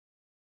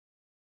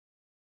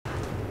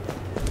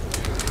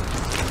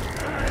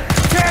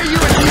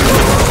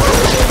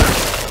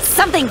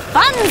Something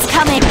fun's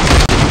coming!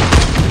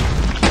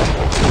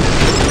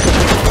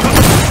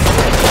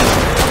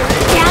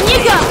 Down you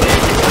go!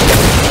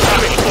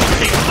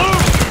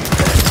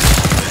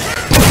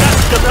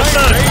 That's the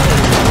third!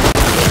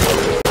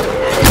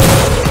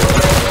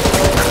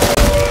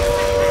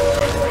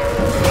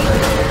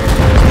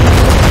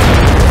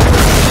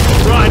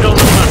 Right on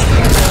the money.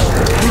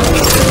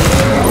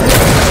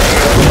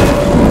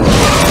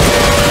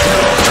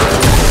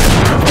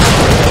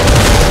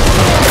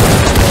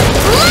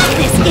 Love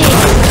this game!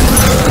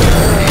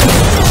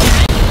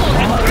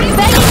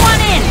 Begging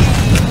one in!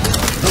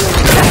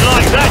 Didn't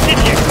like that,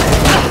 didn't you?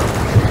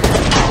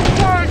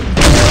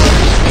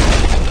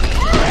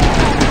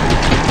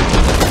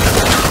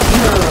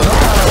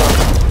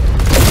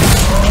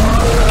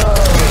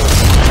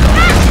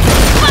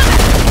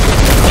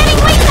 Getting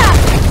weaker!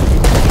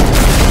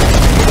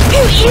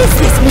 Who is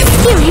this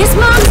mysterious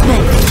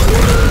marksman?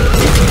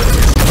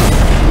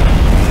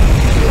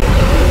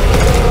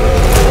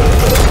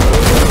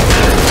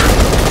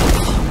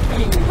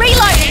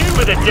 Reloading!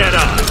 With a dead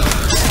eye.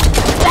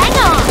 Bang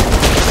on!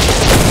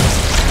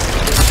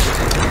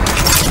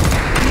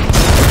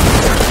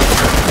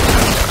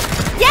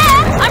 Yeah,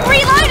 I'm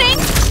reloading!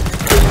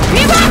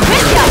 Be right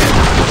with ya!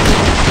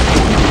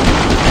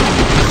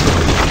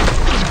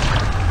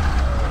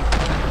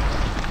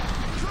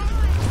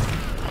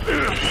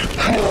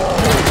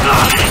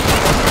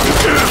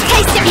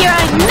 Taste of your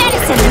own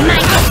medicine,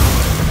 mate!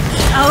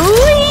 Oh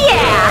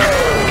yeah!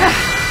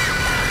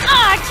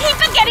 Oh, I keep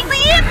forgetting the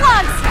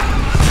earplugs!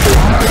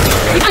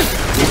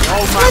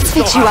 Let's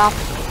fix you up.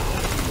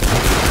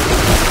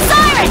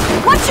 Siren,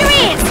 watch your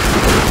ears!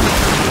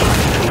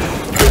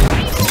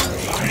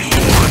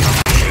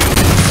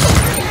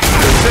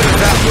 Consider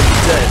that what you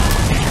said.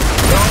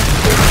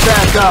 Don't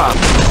back up.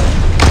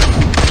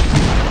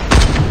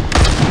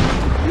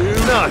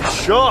 Nice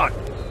shot.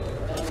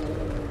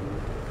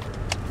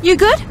 You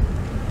good?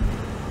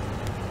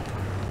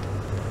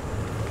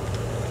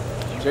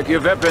 Check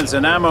your weapons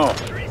and ammo.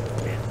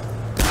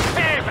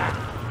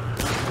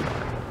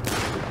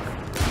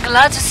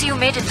 Glad to see you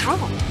made it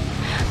through.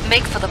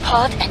 Make for the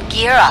pod and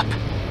gear up.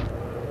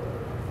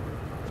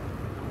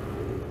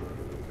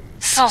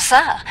 Sans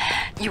ça,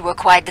 you were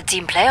quite the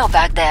team player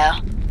back there.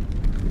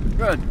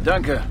 Good,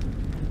 danke.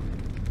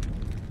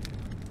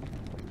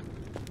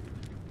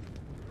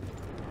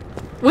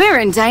 We're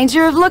in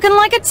danger of looking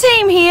like a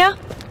team here.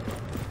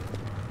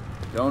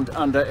 Don't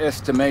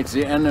underestimate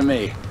the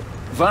enemy.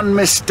 One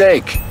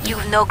mistake.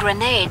 You've no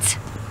grenades.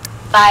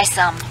 Buy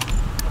some.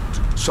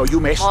 So you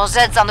missed? More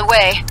Zeds on the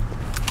way.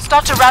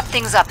 Start to wrap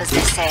things up, as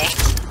they say.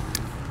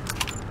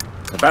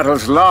 The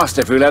battle's lost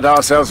if we let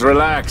ourselves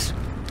relax.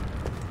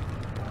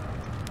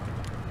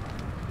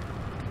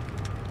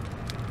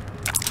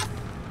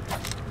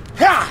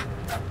 Ha!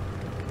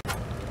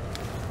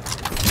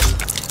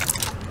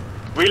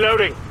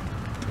 Reloading.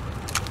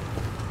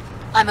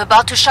 I'm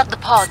about to shut the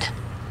pod.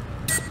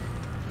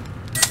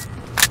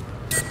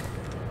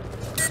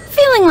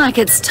 Feeling like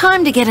it's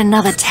time to get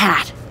another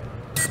tat.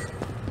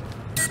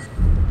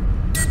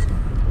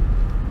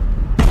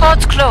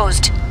 Pod's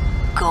closed.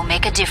 Go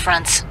make a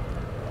difference.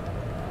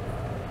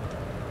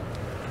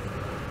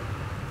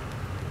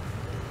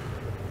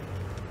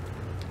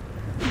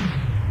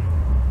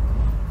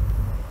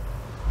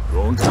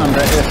 Don't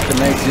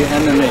underestimate the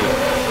enemy.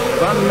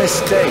 One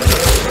mistake,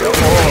 you're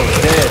all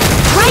dead.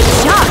 Great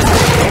shot!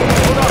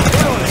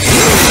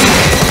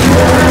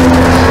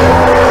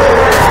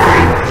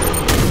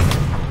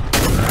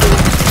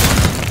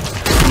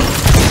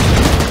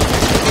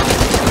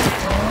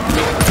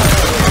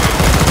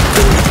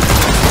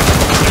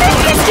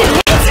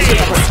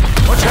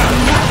 Watch out.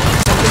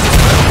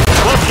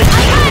 Watch it. I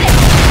got it!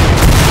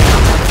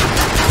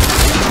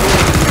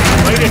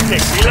 Wait a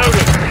sec.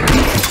 Reloading.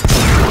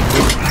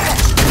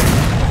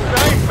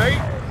 Hey,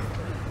 mate.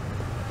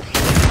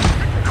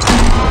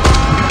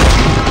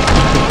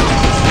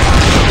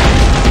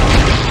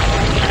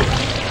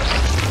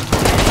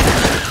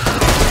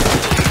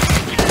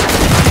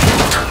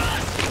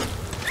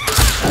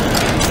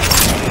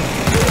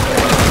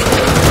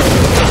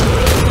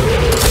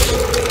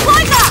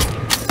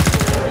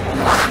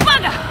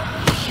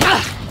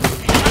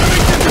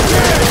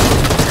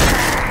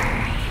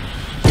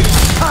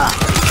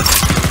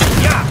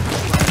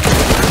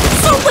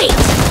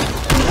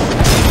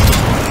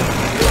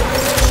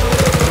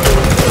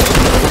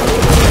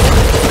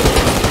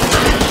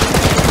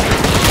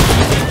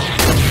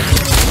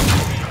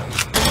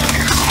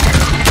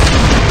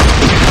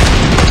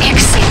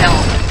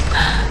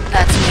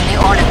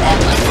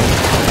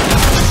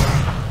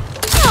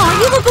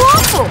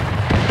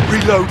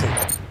 Reloading.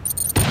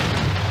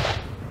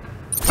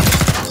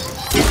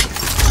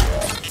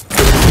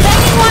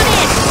 Banging one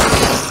in!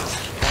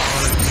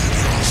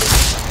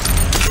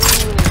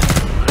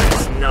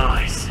 That's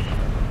nice.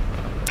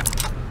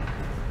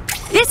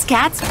 This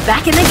cat's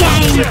back in the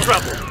game! Get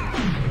trouble.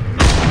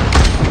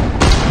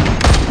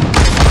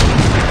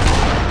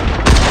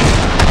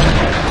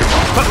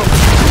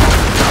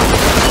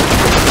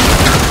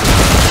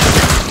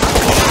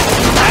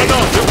 Hang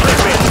on, you'll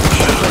flip it.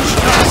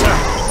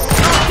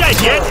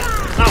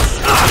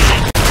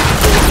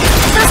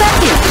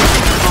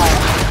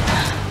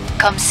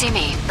 see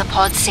me. The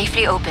pod's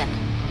safely open.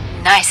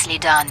 Nicely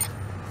done.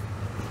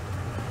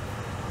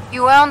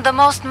 You earned the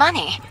most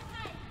money.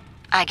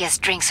 I guess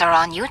drinks are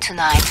on you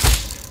tonight.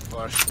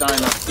 Or a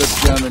stein of good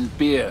German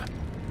beer.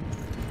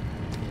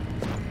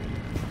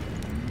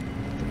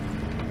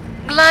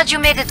 Glad you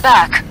made it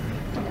back.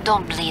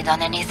 Don't bleed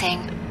on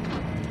anything.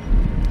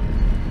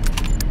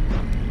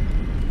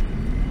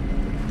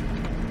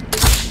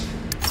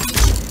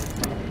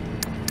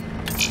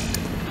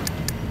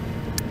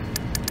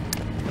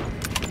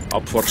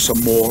 Up for some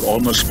more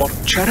on-the-spot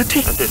charity?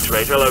 At this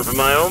rate, I'll open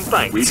my own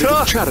bank. We do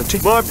charity.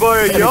 Might buy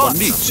a Anyone yacht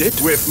needs it.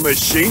 with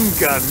machine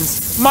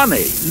guns.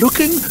 Money.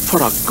 Looking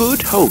for a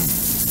good home.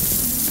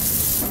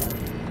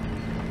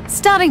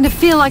 Starting to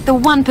feel like the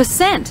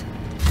 1%.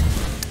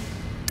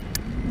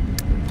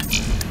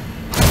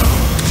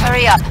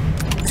 Hurry up.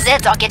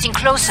 Zeds are getting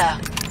closer.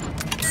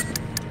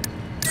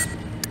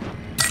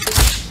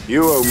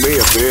 You owe me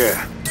a beer.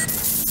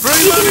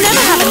 You can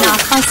never have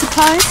enough, I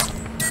suppose.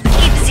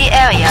 Keep the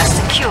area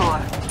secure.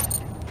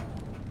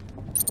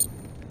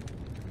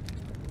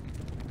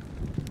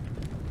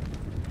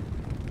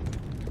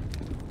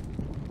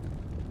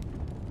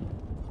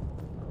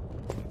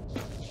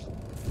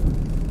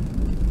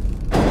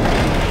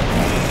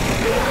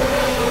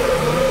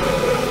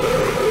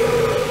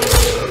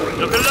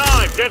 Look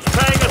alive! Jet's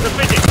paying us a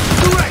visit.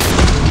 Correct!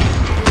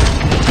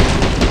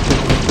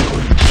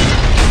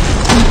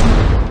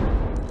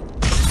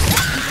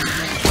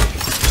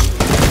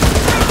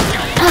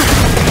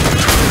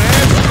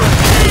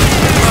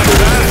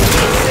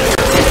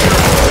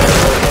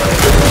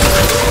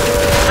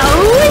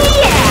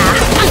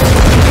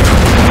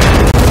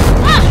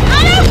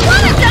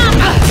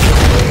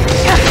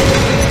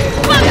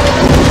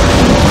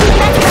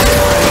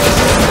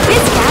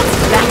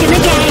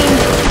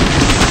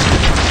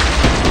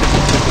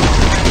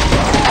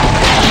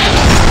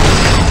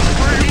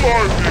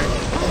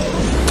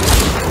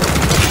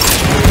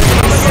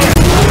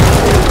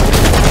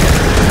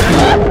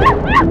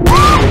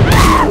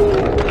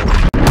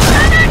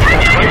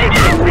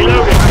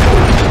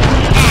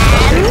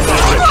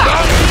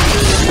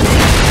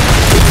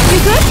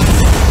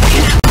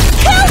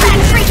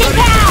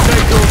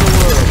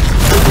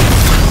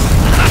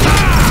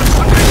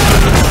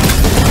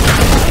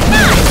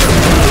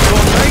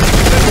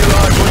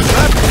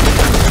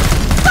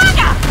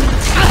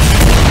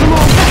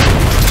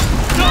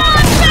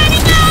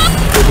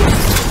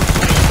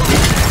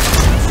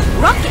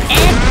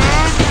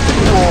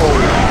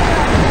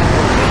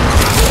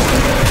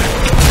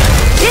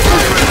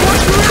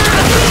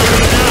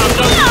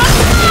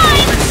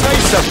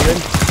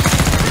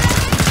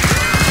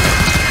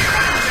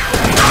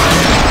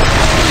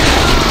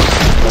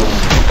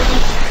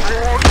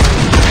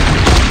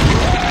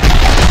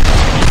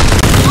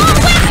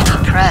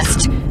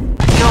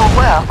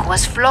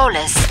 Was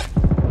flawless.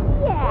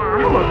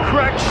 I'm a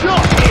crack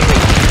shot!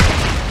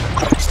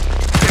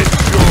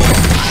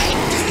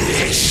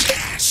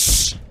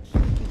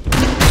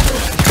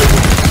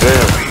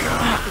 There we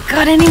are.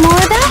 Got any more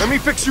of that? Let me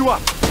fix you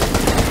up.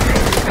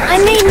 I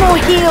need more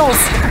heals.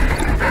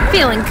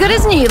 Feeling good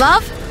as new,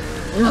 love.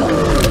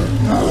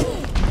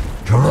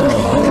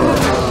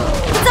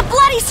 It's a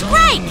bloody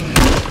sprite!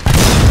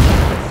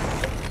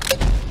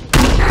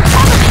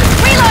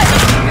 Reload!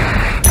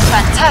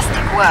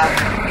 Fantastic work.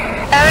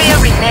 Area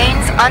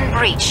remains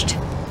unbreached.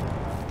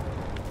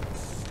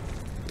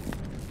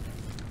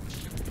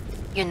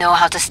 You know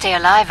how to stay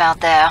alive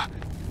out there.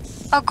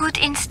 A good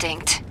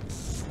instinct.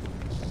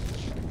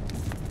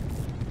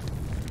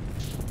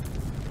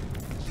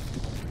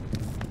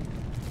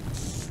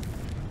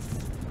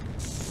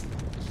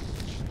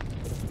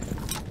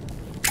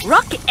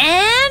 Rock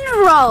and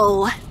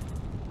roll!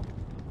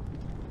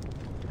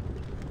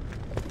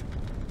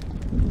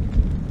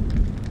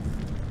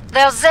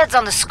 There's Zeds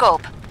on the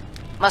scope.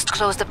 Must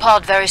close the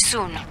pod very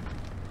soon.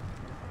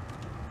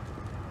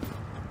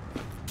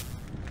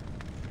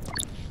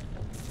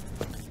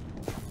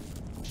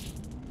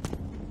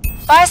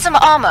 Buy some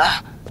armor.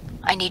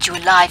 I need you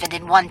alive and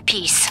in one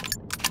piece.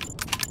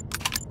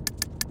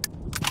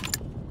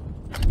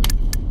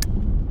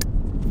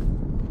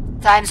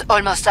 Time's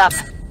almost up.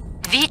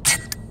 Vite!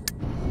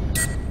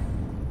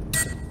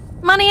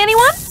 Money,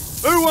 anyone?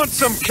 Who wants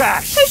some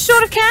cash? Who's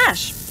short of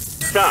cash?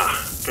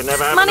 Can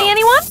never have Money, enough.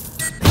 anyone?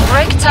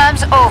 Break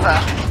time's over.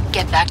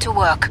 Get back to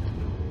work.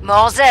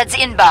 More Zeds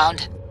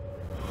inbound.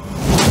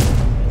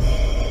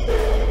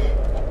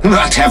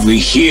 What have we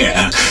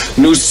here?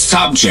 New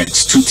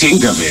subjects to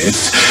tinker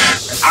with.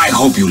 I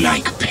hope you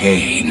like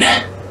pain.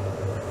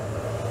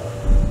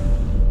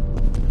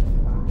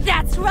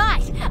 That's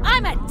right!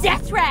 I'm a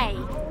death ray!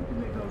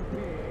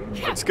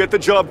 Let's get the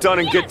job done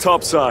and get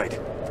topside.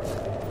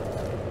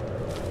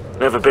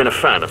 Never been a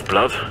fan of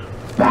blood.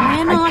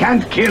 I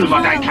can't kill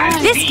what I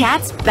can't This see.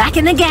 cat's back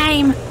in the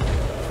game!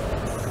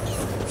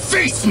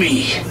 Face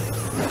me!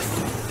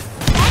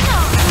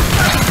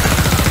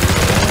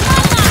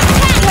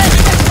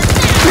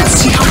 Let's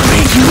see how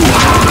brave you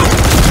are.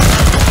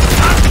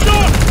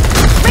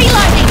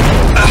 Reloading!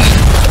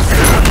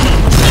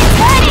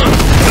 Ready!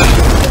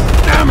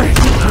 Damn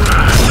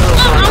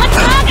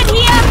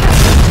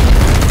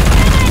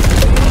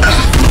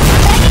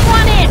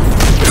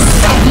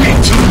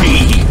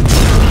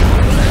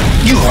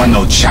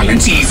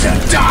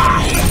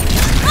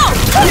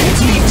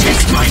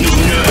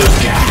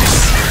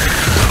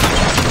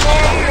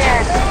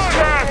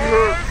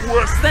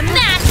than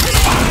that!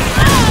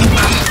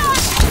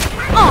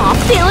 Aw,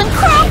 feeling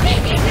crappy!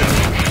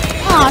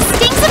 Aw,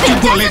 stings a bit,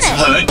 Bullets doesn't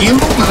it? hurt you?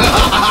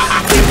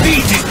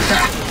 Defeated!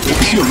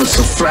 You were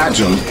so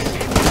fragile.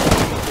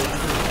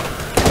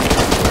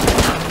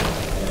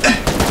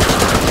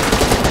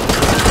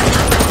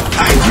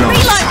 I grow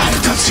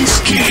tired of this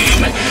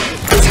game.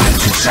 Time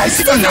to try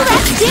another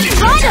of these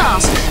little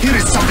attacks. Here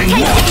is something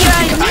more.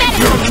 I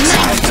grow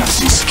tired of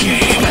this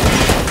game.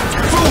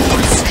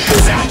 Fools!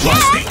 That was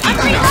the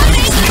end of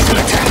these little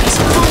attacks.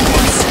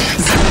 Fools!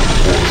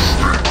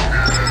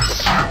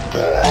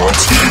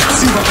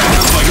 See what I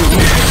have for you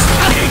next.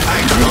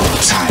 I grow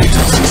tired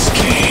of this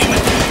game.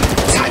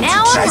 Time to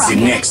try the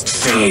next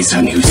phase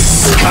on you,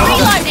 scum.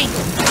 Reloading!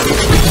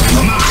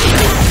 Come on.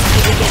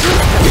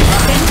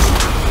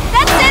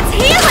 That's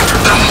healing!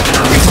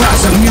 It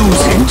was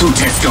amusing to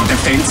test your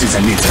defenses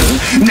a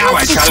little. Now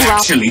I shall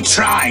actually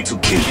try to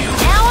kill you.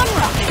 Now I'm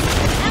rocking.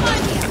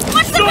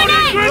 What's the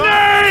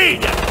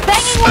grenade?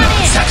 Banging one in!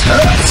 That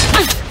hurt.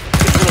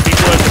 It'll be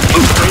worth it.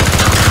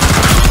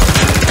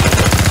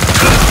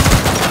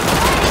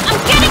 I'm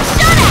getting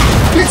shot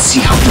at! Let's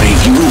see how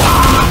brave you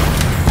are.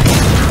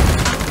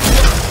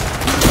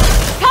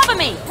 Cover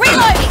me!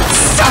 Reloading!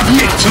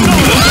 Submit to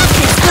me.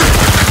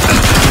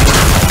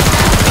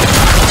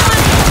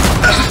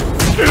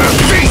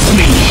 Face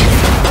me.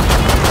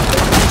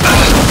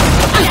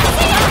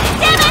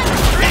 Damn it!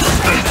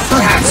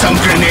 Perhaps some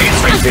grenades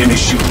will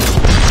finish you.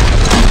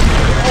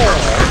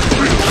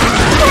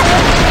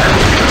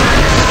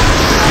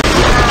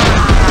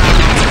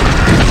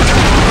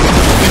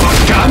 You want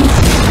gun?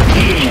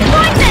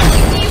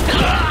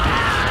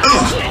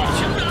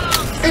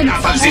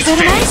 Enough of this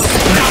face.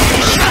 Now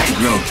I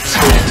grow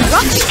tired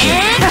of this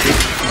game.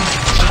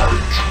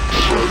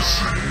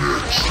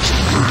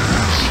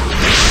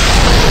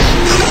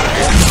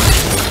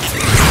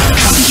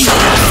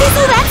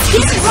 Sizzle, that's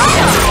his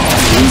right!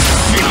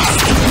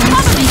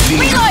 Cover me!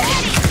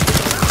 Reloading!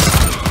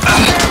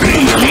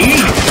 Really?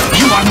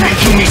 You are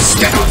making me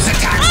step up the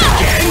tax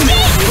again?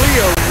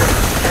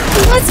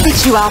 Let's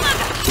fix you up.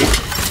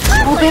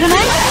 All better,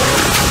 mate?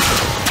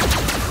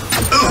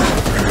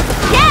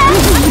 Yeah!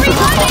 I'm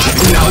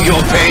reloading! Now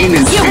your pain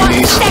is You want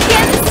finished.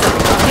 seconds?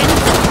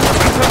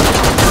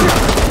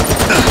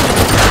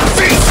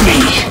 Face me!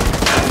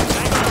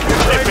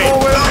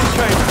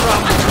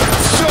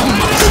 So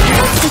much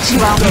Let's fix you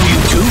up. you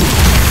do.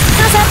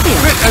 How's that feel?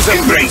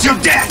 Embrace your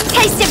death!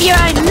 Taste of your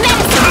own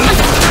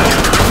medicine!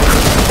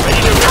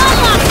 Come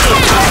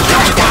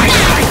on,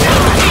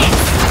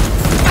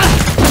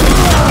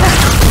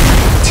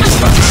 Tis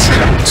but a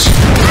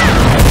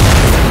scratch.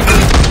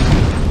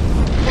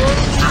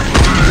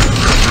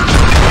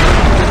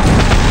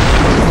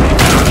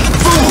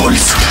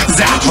 Fools!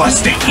 That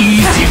was the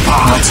easy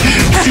part.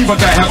 See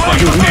what I have for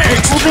you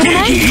next,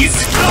 piggies.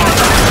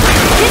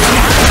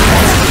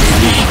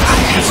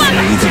 I have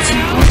afraid of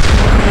you.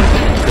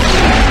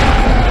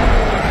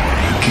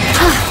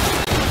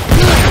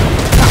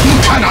 You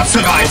cannot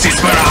survive this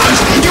barrage!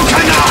 You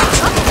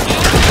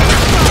cannot!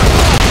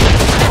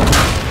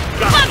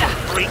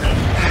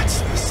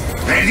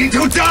 Ready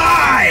to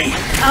die!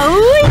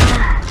 Oh!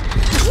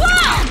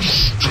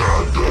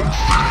 Wow!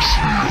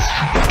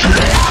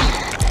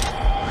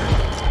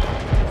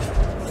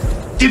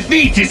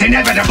 Defeat is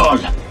inevitable!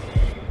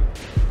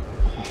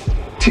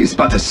 Tis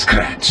but a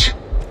scratch.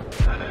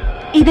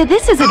 Either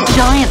this is a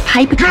giant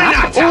paper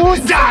cup or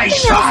Granata! Die, something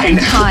else swine!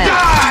 entirely.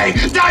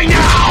 Die! Die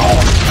now!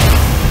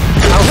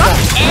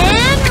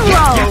 And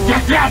roll!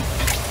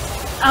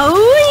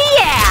 Oh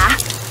yeah!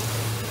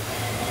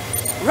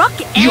 Rock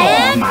You're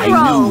and my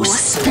roll! new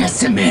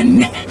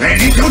specimen!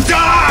 Ready to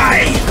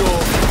die!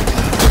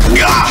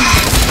 Gah!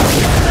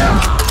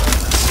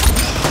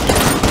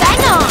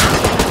 Bang on!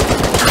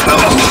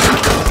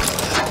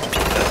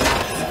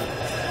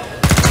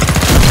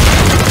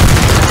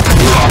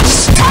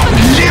 Stop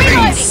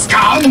living,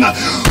 scum!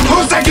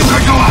 Who said you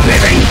could go on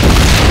living?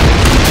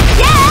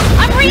 Yeah,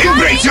 I'm reloading!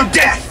 Embrace your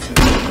death!